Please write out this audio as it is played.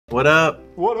What up?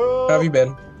 What up? How have you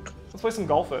been? Let's play some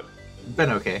Golf It. Been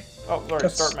okay. Oh, sorry,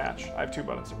 Yes. start match. I have 2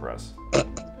 buttons to press.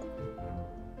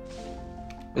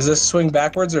 Is this swing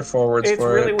backwards or forwards It's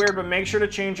for really it? weird, but make sure to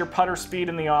change your putter speed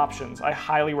in the options. I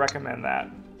highly recommend that.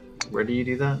 Where do you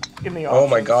do that? In the options. Oh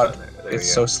my god, There it's we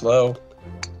so go. slow.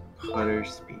 Putter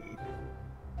speed.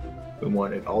 We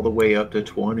want it all the way up to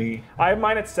 20. I have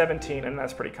mine at 17, and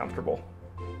that's pretty comfortable.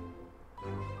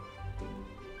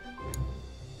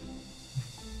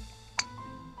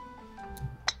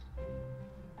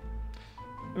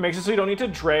 It makes it so you don't need to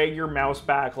drag your mouse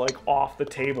back like off the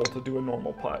table to do a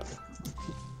normal putt.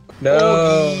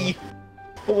 No.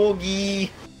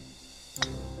 Bogey.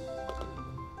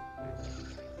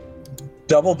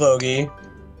 Double bogey.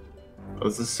 Oh,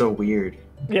 this is so weird.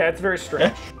 Yeah, it's very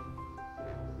strange.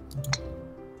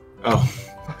 Oh.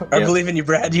 I Yep. believe in you,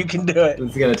 Brad. You can do it.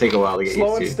 It's gonna take a while to get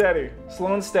Slow and used steady.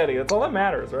 Slow and steady. That's all that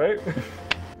matters, right?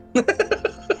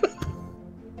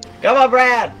 Come on,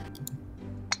 Brad!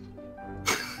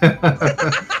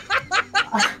 to.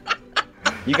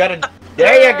 You gotta.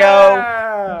 There you go.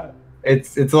 Yeah!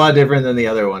 It's a lot different than the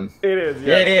other one. It is.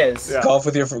 Yeah, Yes. it is. Yeah.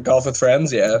 Golf with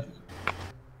friends, yeah.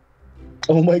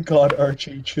 Oh my god,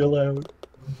 Archie, chill out.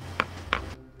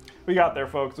 We got there,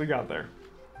 folks. We got there.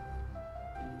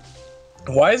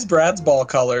 Why is Brad's ball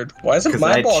colored? Why isn't Because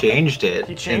my I ball changed it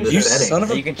He in changed the it. You settings. son of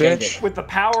a You can change bitch. it. With the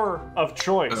power of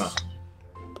choice. Ugh.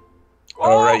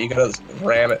 Oh, right, you gotta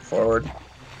ram it forward.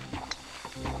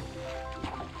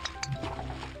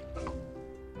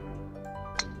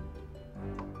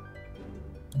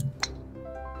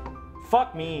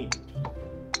 Fuck me.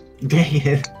 Dang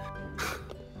it.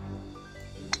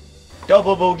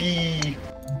 Double bogey.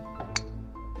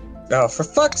 Oh, for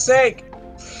fuck's sake!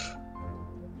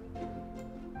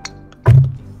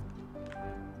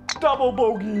 Double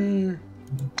bogey.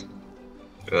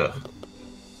 Ugh.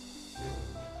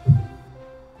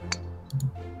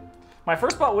 My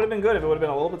first spot would have been good if it would have been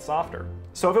a little bit softer.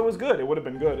 So if it was good, it would have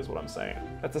been good, is what I'm saying.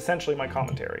 That's essentially my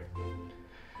commentary.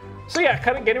 So yeah,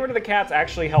 kind of getting rid of the cats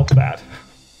actually helped that.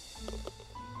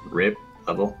 Rip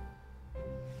level.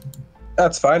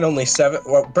 That's fine, only 7.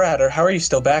 Well, Brad, how are you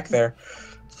still back there?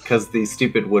 Because the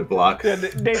stupid wood block. Yeah,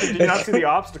 Nathan, did you not see the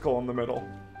obstacle in the middle?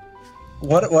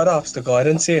 What obstacle? I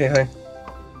didn't see anything.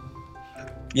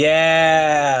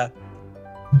 Yeah!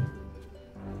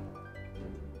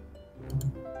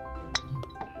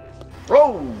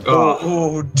 Roll.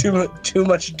 Oh, Ooh, too much Too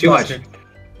much. mustard.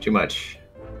 too much.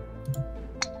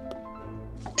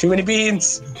 Too many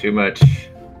beans. Too much.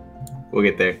 We'll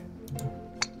get there.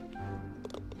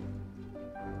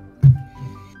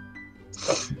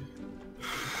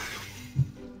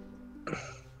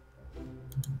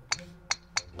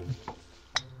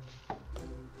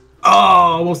 Oh,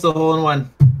 almost a hole in one.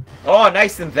 Oh,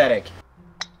 nice synthetic.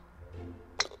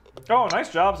 Oh,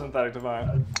 nice job, Synthetic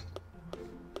Divine.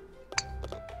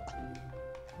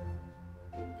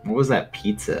 What was that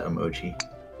pizza emoji?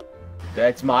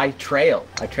 That's my trail.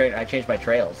 I changed my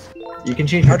trails. You can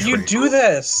change How your do you trail. do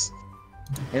this?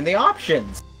 In the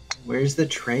options. Where's the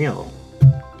trail?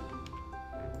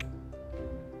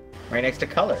 Right next to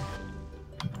color.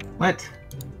 What?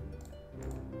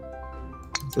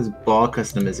 It says ball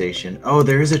customization. Oh,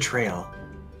 there is a trail.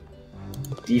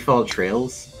 Default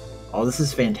trails? Oh, this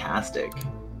is fantastic.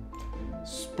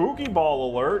 Spooky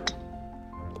ball alert.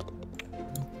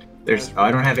 There's. Oh,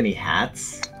 I don't have any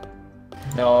hats.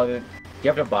 No, you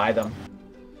have to buy them.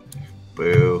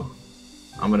 Boo.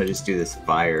 I'm gonna just do this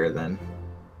fire then.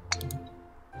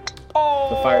 Oh!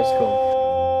 The fire's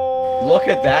cool. Look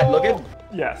at that. Look at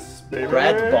Yes, baby.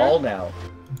 Brad's ball now.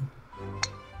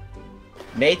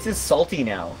 Nate's is salty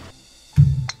now.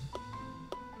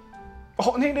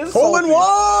 Oh, Nate is Hole salty. in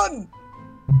one!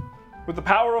 With the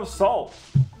power of salt.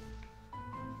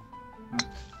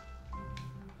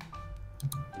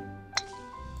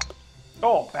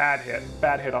 Oh, bad hit.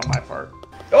 Bad hit on my part.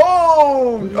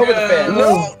 Oh! Over the fence.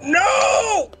 No!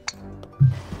 No!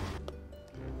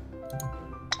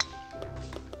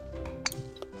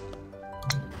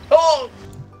 Oh!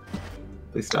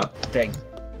 Please stop. Dang.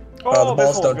 Oh, the this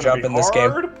balls hole's don't gonna jump be in this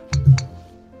game. hard.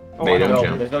 Oh, They I don't know. No,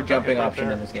 jump. there's no jumping right option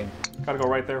there. in this game. Gotta go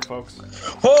right there, folks.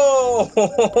 Oh,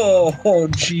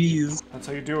 jeez. That's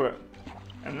how you do it.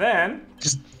 And then,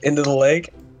 Just into the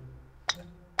lake.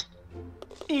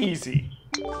 easy.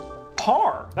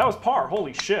 Par. That was par.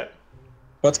 Holy shit.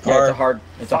 What's Yeah, par?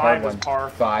 it's a hard Five is one. par.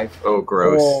 5. Oh,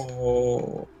 gross.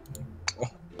 Oh.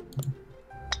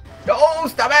 No,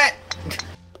 stop it!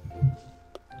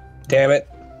 Damn it.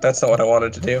 That's not what I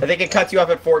wanted to do. I think it cuts you off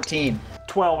at 14.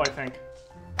 12, I think.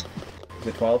 Is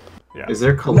it 12? Yeah. Is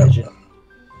there collision?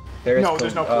 There is No,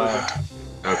 there's no collision.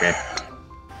 Okay.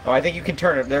 Oh, I think you can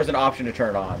turn it. There's an option to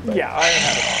turn it on. But... Yeah, I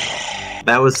have it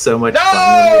That was so much fun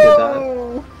when we did that.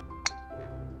 No!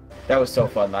 That was so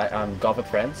fun. Golf with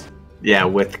Friends. Yeah,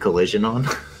 with collision on.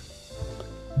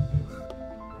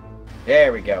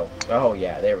 There we go. Oh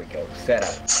yeah, there we go. Set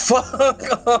up. Fuck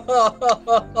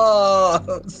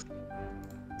off!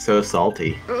 So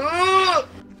salty. It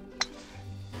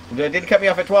didn't cut me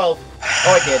off at 12.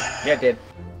 Oh, it did. Yeah, it did.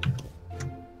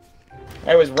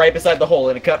 I was right beside the hole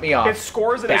and it cut me off. on. It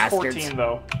scores it as Bastards. 14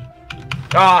 though.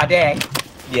 Ah, dang.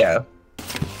 Yeah.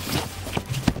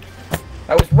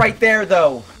 I was right there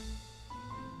though.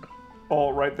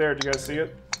 Oh, right there. Do you guys see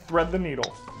it? Thread the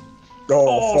needle. Oh,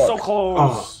 Oh, fuck. so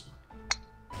close.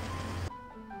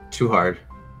 Too hard.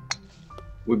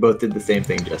 We both did the same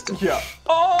thing, Justin. Yeah.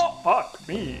 Oh, fuck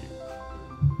me.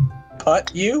 Putt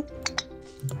you?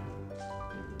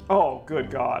 Oh,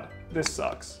 good God. This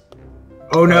sucks.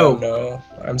 Oh no! Oh, no.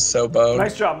 I'm so boned.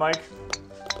 Nice job, Mike.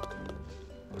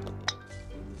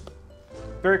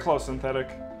 Very close, Synthetic.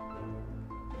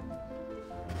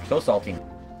 So salty.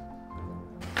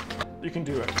 You can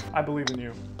do it. I believe in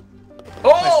you.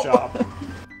 Oh! Nice job.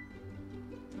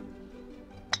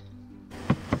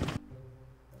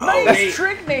 Nice wait.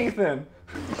 trick, Nathan.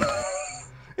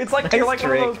 It's like Nice you're like one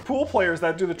trick. of those pool players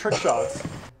that do the trick shots.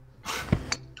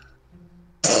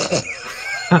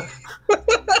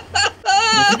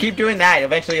 Just keep doing that.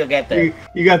 Eventually you'll get there.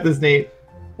 You got this, Nate.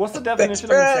 What's the definition of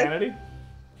Brad. insanity?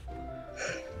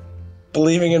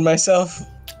 Believing in myself.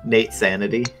 Nate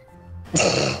sanity.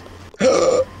 Nice.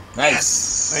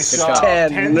 Nice Good job. job.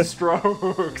 10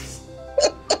 strokes.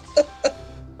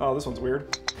 Oh, this one's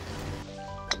weird.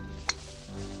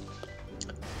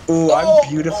 Ooh, Oh, I'm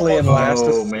beautifully in oh, last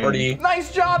oh, with man. 40.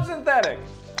 Nice job, Synthetic.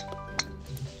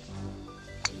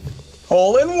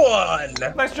 Hole in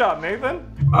one! Nice job, Nathan.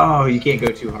 Oh, you can't go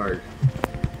too hard.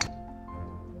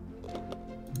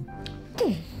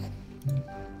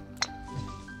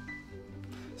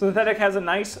 Synthetic has a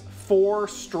nice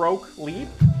 4-stroke lead.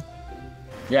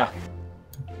 Yeah.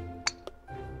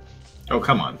 Oh,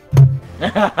 come on.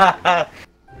 Come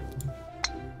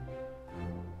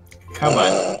on.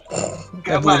 I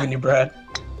Come believe on. in you, Brad.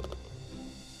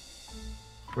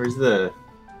 Where's the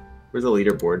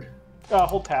leaderboard?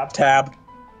 Hold tab. Tab.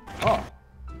 Oh.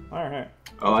 Alright.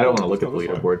 Oh, I don't want to look at the Let's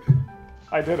go this leaderboard.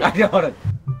 I did I it. got it.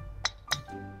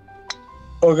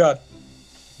 Oh, God.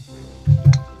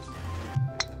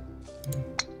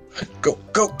 Go,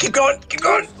 go, keep going, keep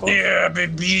going! Yeah,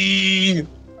 baby!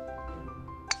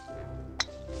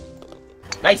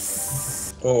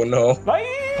 Nice. Oh, no.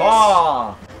 Nice!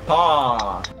 Paw.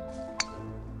 Paw.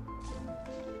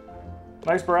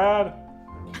 Nice, Brad.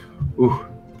 Ooh. I'm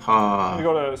Ah. gonna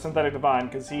go to Synthetic Divine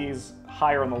because he's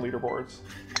higher on the leaderboards.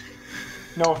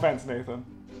 No offense, Nathan.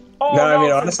 Oh, No, I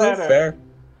mean, honestly, Synthetic. fair.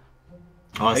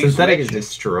 Oh, you synthetic is switch?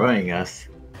 destroying us.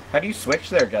 How do you switch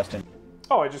there, Justin?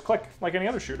 Oh, I just click like any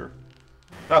other shooter.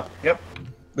 Oh, yep.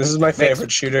 This is my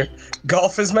favorite shooter.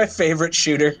 Golf is my favorite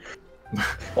shooter.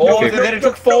 Oh, Okay. and then it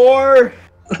took 4.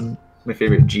 My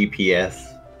favorite GPS.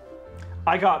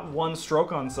 I got 1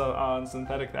 stroke on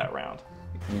Synthetic that round.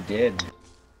 You did.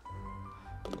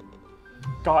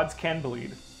 Gods can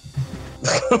bleed.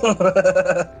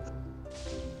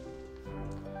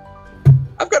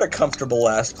 I've got a comfortable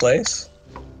last place.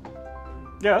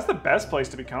 Yeah, that's the best place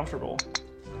to be comfortable.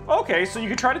 Okay, so you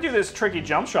could try to do this tricky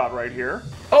jump shot right here.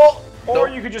 Oh! Or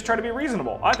Nope. you could just try to be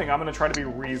reasonable. I think I'm gonna try to be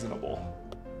reasonable.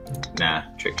 Nah,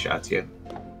 trick shots you.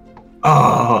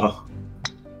 Oh.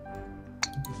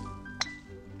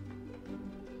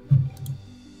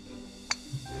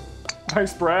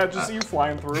 Nice, Brad. Just see you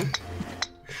flying through.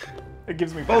 It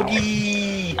gives me power.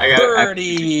 Bogey! I got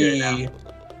Birdie!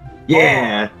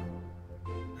 Yeah.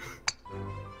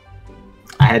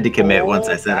 I had to commit once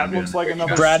I said that I'm doing looks like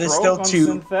another Brad is still stroke on 2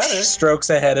 Synthetic. strokes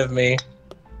ahead of me.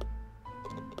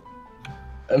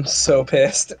 I'm so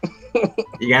pissed.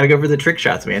 You gotta go for the trick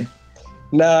shots, man.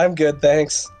 Nah, I'm good,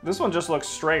 thanks. This one just looks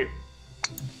straight.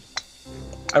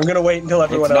 I'm gonna wait until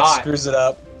everyone It's else not. screws it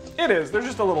up. It is. There's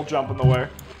just a little jump in the way.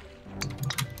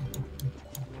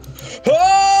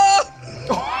 Ah!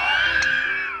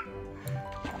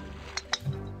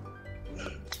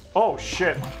 Oh,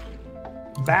 shit.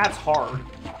 That's hard.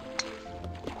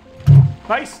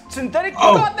 Nice. Synthetic, you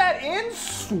Oh. got that in?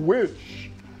 Switch.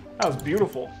 That was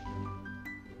beautiful.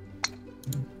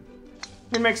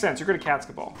 It makes sense. You're good at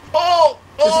Catsketball. Oh!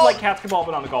 This is Oh! like Catsketball,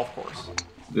 but on the golf course.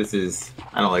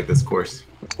 I don't like this course.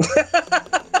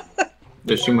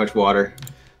 There's too much water.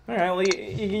 All right, well,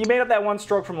 you made up that 1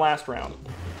 stroke from last round.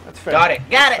 That's fair. Got it.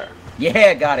 Got That's it. fair.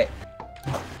 Yeah, got it.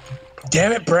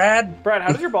 Damn it, Brad! Brad,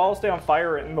 how does your ball stay on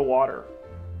fire in the water?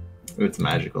 It's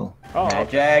magical. Oh,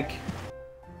 Magic.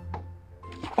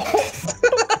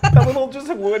 that little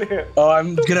just would hit. Oh,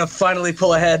 I'm gonna finally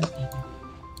pull ahead.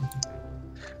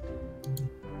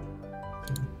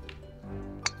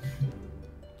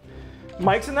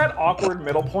 Mike's in that awkward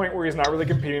middle point where he's not really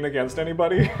competing against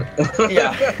anybody.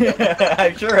 Yeah,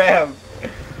 I sure am.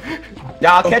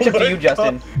 Yeah, I'll catch up to you,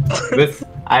 Justin. This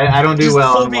I don't do Just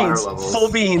well full on water beans. levels.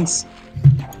 Full beans.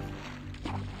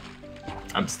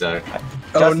 I'm stuck.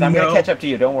 Justin, I'm no. gonna catch up to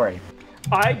you. Don't worry.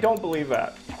 I don't believe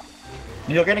that.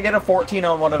 You're gonna get a 14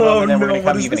 on one of them, Oh and then we're no, gonna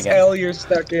what come is even this again. hell you're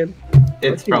stuck in?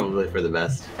 It's probably for the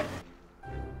best.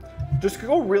 Just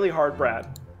go really hard, Brad.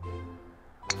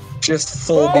 Just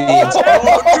full Oh, beans. no!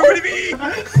 Oh, too many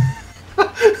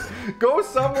beans! Go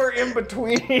somewhere in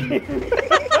between.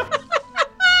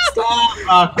 Stop!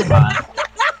 Oh, come on.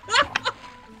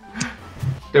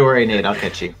 Don't worry, Nate. I'll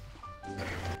catch you.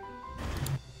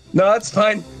 No, that's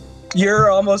fine. You're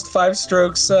almost 5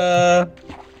 strokes.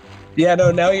 Yeah,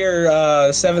 no, now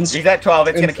you're 7 He's strokes. at 12.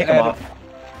 It's gonna kick him off.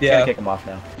 It's Yeah, gonna kick him off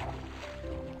now.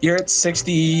 you're at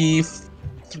 60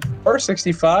 or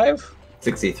 65?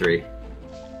 63.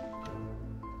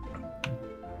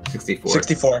 64.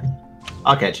 64.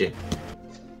 I'll catch you.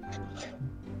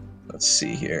 Let's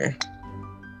see here.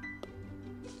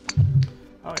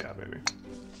 Oh yeah, baby.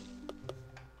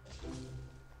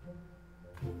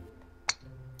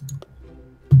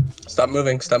 Stop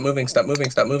moving, stop moving, stop moving,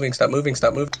 stop moving, stop moving,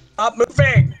 stop moving. Stop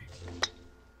moving!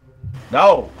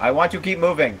 No, I want to keep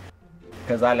moving.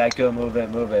 Because I like to move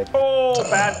it. Oh,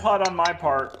 bad putt on my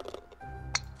part.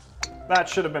 That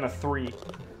should have been a 3.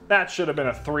 That should have been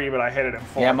a 3, but I hit it in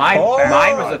 4. Yeah, mine Oh.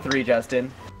 was a 3,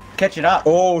 Justin. Catching up.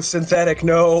 Oh, synthetic,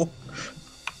 no.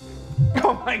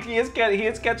 Oh, Mike, he is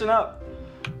catching up.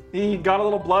 He got a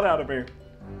little blood out of me.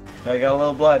 I got a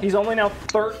little blood. He's only now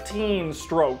 13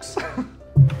 strokes.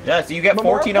 Yeah, so you get But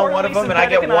more 14 on one of importantly, them, and I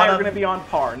get Synthetic one are on going to be on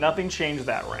par. Nothing changed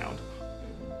that round.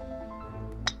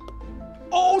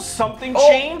 Oh, something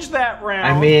changed that round.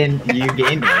 I mean, you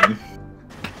gained one.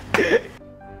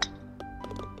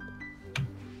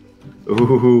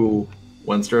 Ooh,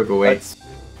 1 stroke away.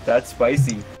 That's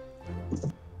spicy.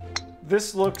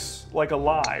 This looks like a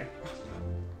lie.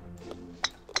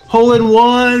 Hole in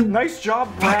one! Nice job,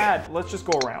 Brad. Let's just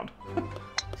go around.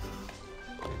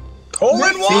 Hole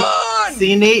in one!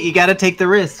 See, Nate, you gotta take the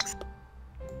risks.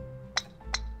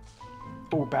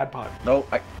 Oh, bad putt. No,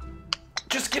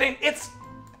 Just kidding. It's...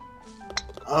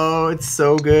 Oh, it's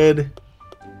so good.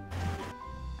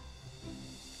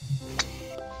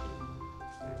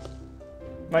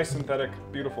 Nice synthetic.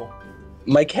 Beautiful.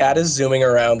 My cat is zooming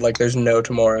around like there's no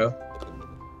tomorrow.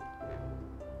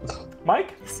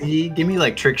 Mike? See, give me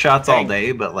like trick shots all Dang.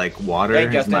 day, but like water dang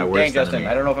is Justin, my worst dang Justin.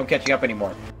 enemy. I don't know if I'm catching up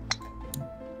anymore.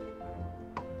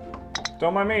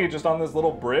 Don't mind me, just on this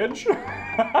little bridge?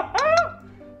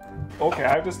 Okay, I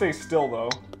have to stay still, though.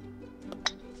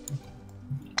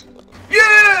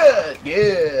 Yeah!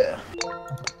 Yeah!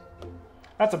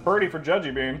 That's a birdie for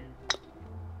Judgy Bean.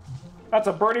 That's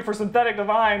a birdie for Synthetic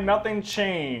Divine. Nothing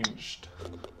changed.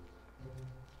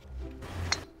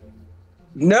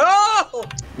 No!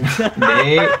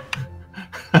 Nate.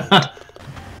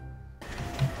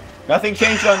 Nothing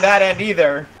changed on that end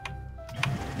either.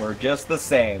 We're just the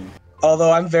same.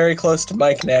 Although I'm very close to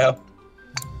Mike now.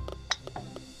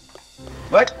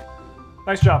 What?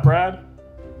 Nice job, Brad.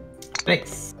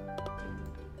 Thanks.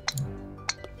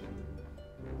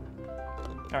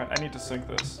 Alright, I need to sync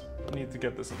this. I need to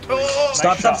get this in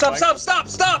Stop,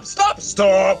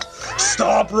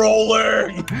 Stop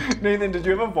rolling! Nathan, did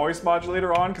you have a voice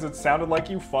modulator on? Because it sounded like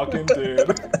you fucking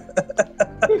did.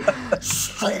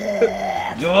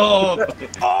 Oh!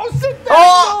 Oh, sit down!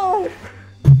 Oh!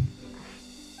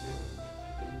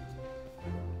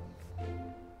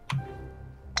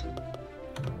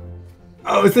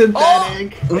 Oh,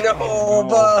 synthetic! No,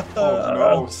 Oh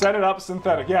no, set it up,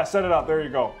 Synthetic. Yeah, set it up. There you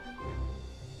go.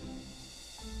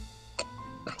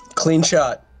 Clean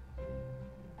shot.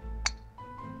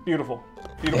 Beautiful.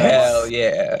 Beautiful. Hell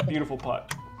yeah. Beautiful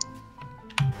putt.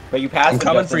 But you passed I'm him,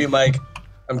 coming Justin. for you, Mike.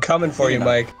 I'm coming for you,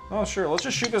 Mike. Oh, sure. Let's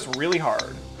just shoot this really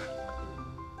hard.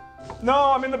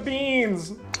 No, I'm in the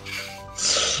beans.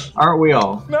 Aren't we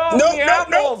all? No, No, the no,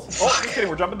 apples. no. Oh, just kidding.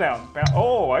 We're jumping down.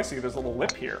 Oh, I see. There's a little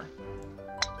lip here.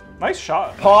 Nice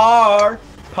shot. Par!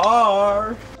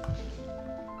 Par!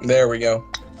 There we go.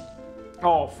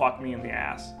 Oh, fuck me in the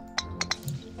ass.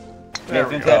 There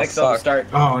we Nathan go. Synthetic's Oh, up to fuck. start.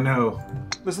 Oh no.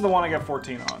 This is the one I got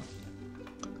 14 on.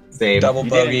 Same. Double You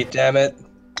bogey, did damn it.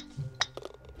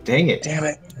 Dang it. Damn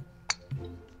it.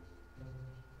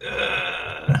 It's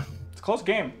a close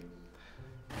game.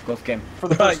 Close game. For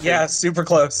the first Yeah, two. super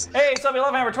close. Hey, Subby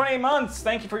Lovehammer, 28 months.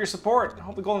 Thank you for your support. I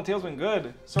hope the Golden Tail's been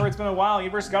good. Sorry it's been a while.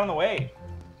 Universe got in the way.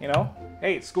 You know?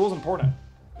 Hey, school's important.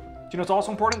 Do you know what's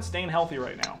also important? Staying healthy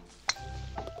right now.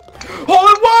 Hole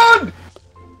in one!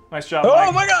 Nice job, Oh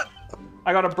Mike. my god!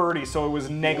 I got a birdie, so it was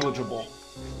negligible.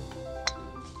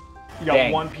 You got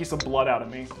Dang. one piece of blood out of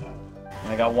me.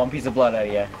 I got one piece of blood out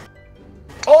of you.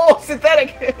 Oh,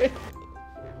 synthetic!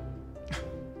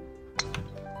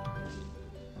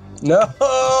 No!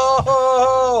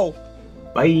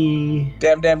 Bye.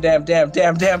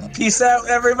 Damn. Peace out,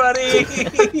 everybody!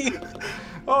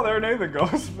 Oh, there Nathan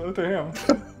goes. To him.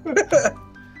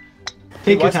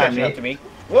 Take your was time, catching up Nate. to me.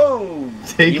 Whoa!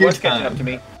 Take he your was catching time. up to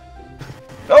me.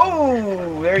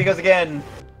 Oh! There he goes again.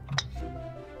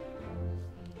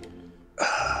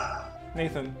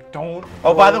 Nathan, don't.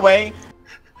 Oh, by the way,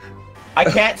 I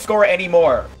can't score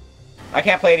anymore. I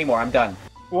can't play anymore. I'm done.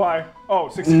 Why? Oh,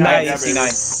 69. Nice. Yeah, baby.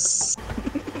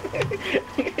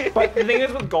 69. But the thing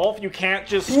is with golf, you can't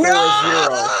just score a No!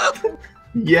 I can't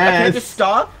Yes. just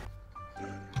stop.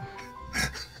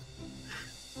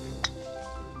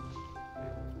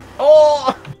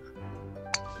 Oh!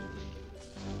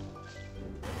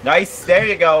 Nice. There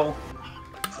you go.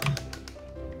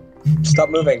 Stop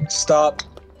moving. Stop.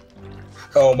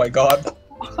 Oh my god.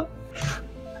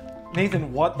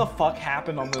 Nathan, what the fuck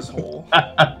happened on this hole?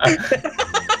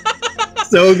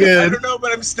 So I good. don't know,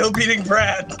 but I'm still beating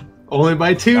Brad. Only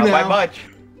by 2 Not now. by much.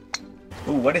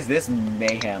 Ooh, what is this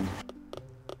mayhem?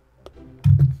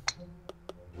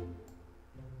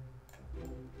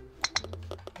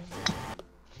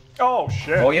 Oh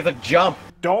shit. Oh, you have to jump.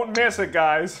 Don't miss it,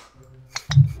 guys.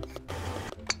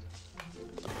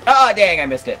 Ah, dang, I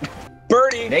missed it.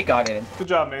 Birdie! They got it in. Good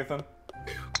job, Nathan.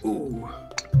 Ooh.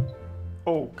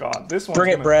 Oh god, this one's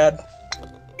Bring it, gonna- Brad.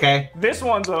 This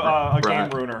one's a game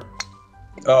Brad. ruiner.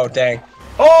 Oh, dang.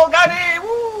 Oh, got it!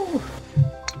 Woo!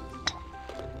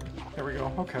 There we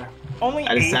go. Okay. Only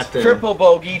I just 8. have to. Triple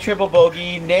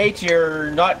bogey. Nate, you're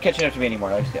not catching up to me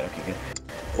anymore. That's good. Okay, good.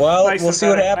 Well, Nice we'll see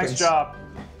what synthetic. happens. Nice job.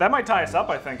 That might tie us up,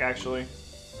 I think, actually.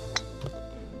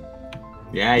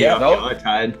 Yeah, Yeah, yeah, nope. y'all are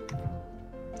tied.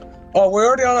 Oh, we're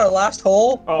already on our last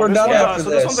hole? Oh, We're this done one's, after so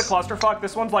this. this one's a clusterfuck.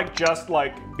 This one's like just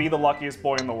like be the luckiest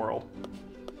boy in the world.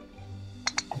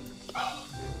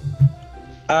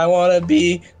 I want to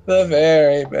be the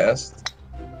very best.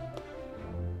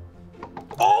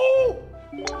 Oh!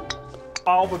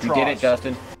 Albatross. You did it,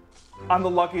 Justin. I'm the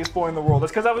luckiest boy in the world.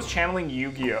 That's because I was channeling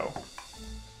Yu-Gi-Oh.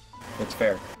 That's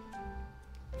fair.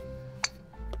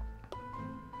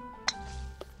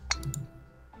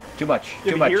 Too much. Yeah,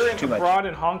 Too but much. here Too much. abroad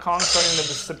in Hong Kong starting in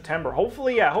September.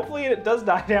 Hopefully, yeah. Hopefully it does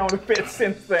die down a bit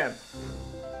since then.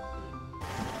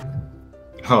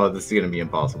 Oh, this is gonna be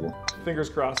impossible. Fingers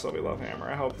crossed, Subby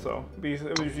Lovehammer. I hope so.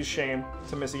 It would be a shame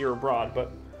to miss a year abroad,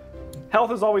 but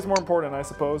health is always more important, I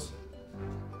suppose.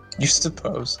 You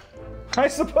suppose. I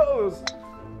suppose.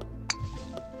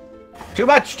 Too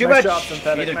much. Too Nice much. job,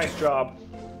 Synthetic. Either Nice job.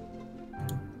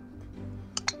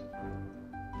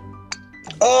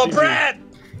 Oh, GG. Brad!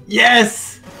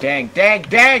 Yes. Dang.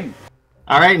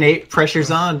 All right, Nate. Pressure's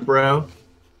on, bro.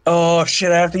 Oh,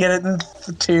 shit, I have to get it in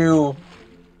the 2.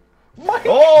 Mike!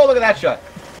 Oh, look at that shot.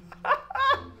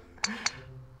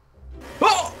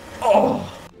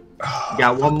 Oh.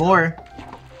 Got one more.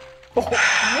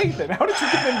 Oh, Nathan, how did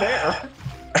you get in there?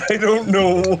 I don't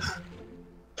know.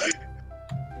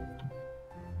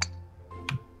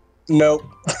 Nope.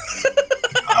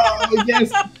 Oh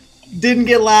yes. Didn't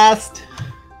get last.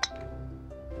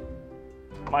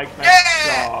 Mike, nice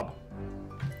job.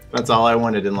 That's all I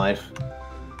wanted in life.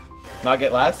 Not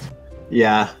get last.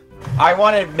 Yeah. I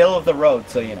wanted middle of the road,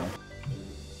 so you know.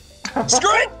 Screw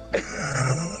it!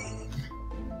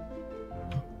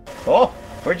 Oh,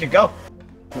 where'd you go?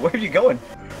 Where are you going?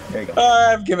 There you go.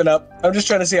 I've given up. I'm just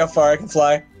trying to see how far I can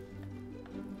fly.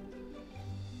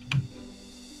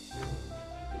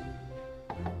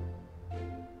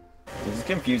 This is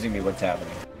confusing me. What's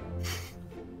happening?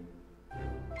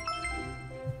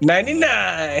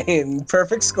 99!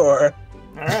 Perfect score.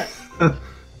 All right.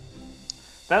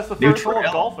 That's the New first hole of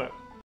trail. Golf It.